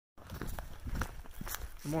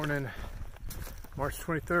Good morning, March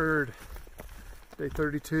 23rd, day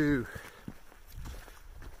 32.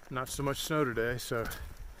 Not so much snow today, so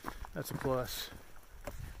that's a plus.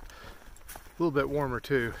 A little bit warmer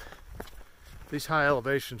too. These high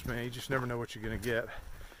elevations, man, you just never know what you're gonna get.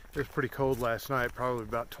 It was pretty cold last night, probably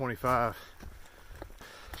about 25.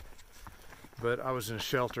 But I was in a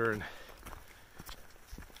shelter and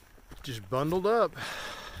just bundled up.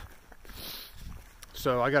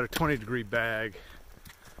 So I got a 20-degree bag.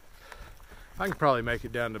 I can probably make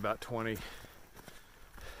it down to about 20,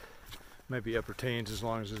 maybe upper teens, as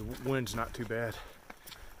long as the wind's not too bad.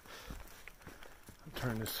 I'll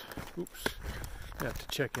turn this, oops. I have to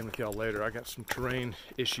check in with y'all later. I got some terrain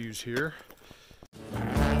issues here. The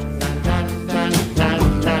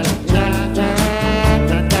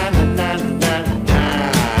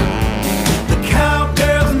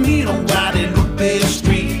cowgirls meet on Guadalupe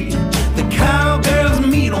Street. The cowgirls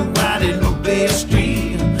meet on Guadalupe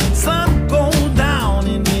Street. Sun goes down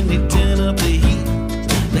and then they turn up the heat.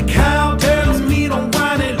 The cowgirls meet on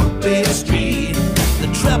Guadalupe Street.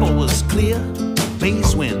 The treble was clear,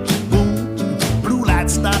 bass went boom. Blue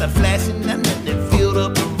lights started flashing and then they filled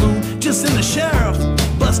up the room. Just then the sheriff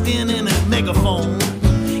bust in his megaphone.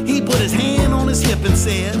 He put his hand on his hip and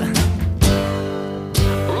said,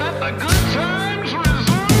 "Let the good times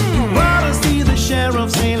resume." Well, to see the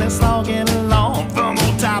sheriff say, "Let's all get along," from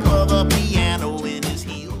on top of the piano in his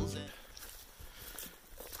heels.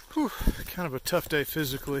 Whew, kind of a tough day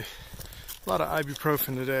physically. A lot of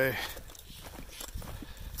ibuprofen today.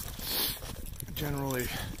 Generally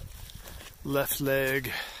left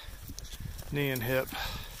leg, knee and hip.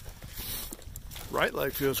 Right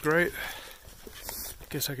leg feels great.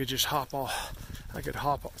 Guess I could just hop all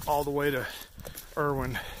the way to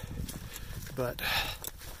Irwin, but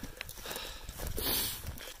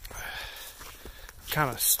kind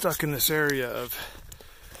of stuck in this area of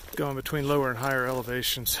going between lower and higher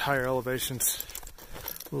elevations. Higher elevations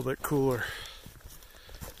a little bit cooler,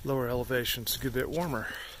 lower elevations a good bit warmer.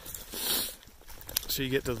 So you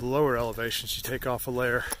get to the lower elevations, you take off a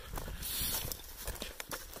layer,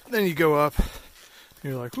 then you go up, and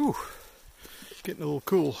you're like, ooh, getting a little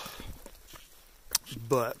cool.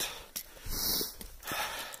 But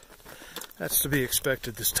that's to be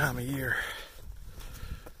expected this time of year.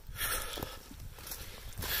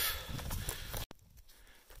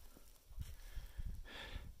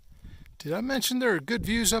 Did I mention there are good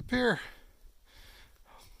views up here?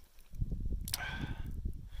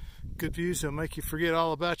 Good views that'll make you forget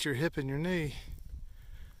all about your hip and your knee.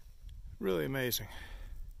 Really amazing.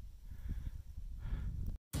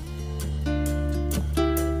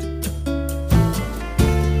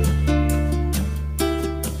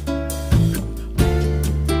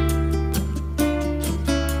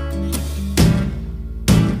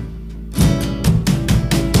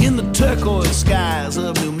 In the turquoise skies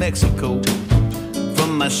of New Mexico,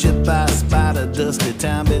 from my ship I spied a dusty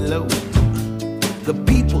town below. The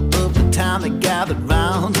people of the town that gathered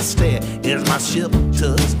round to stare as my ship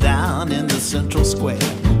touched down in the central square.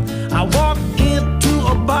 I walked into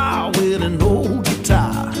a bar with an old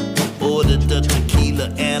guitar, ordered a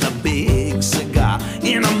tequila and a big cigar.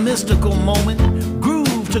 In a mystical moment,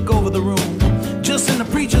 groove took over the room. Just then the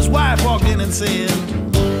preacher's wife walked in and said,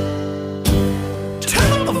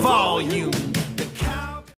 "Turn up the volume." The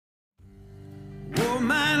cow, oh,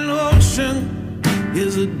 my ocean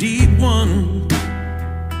is a deep one.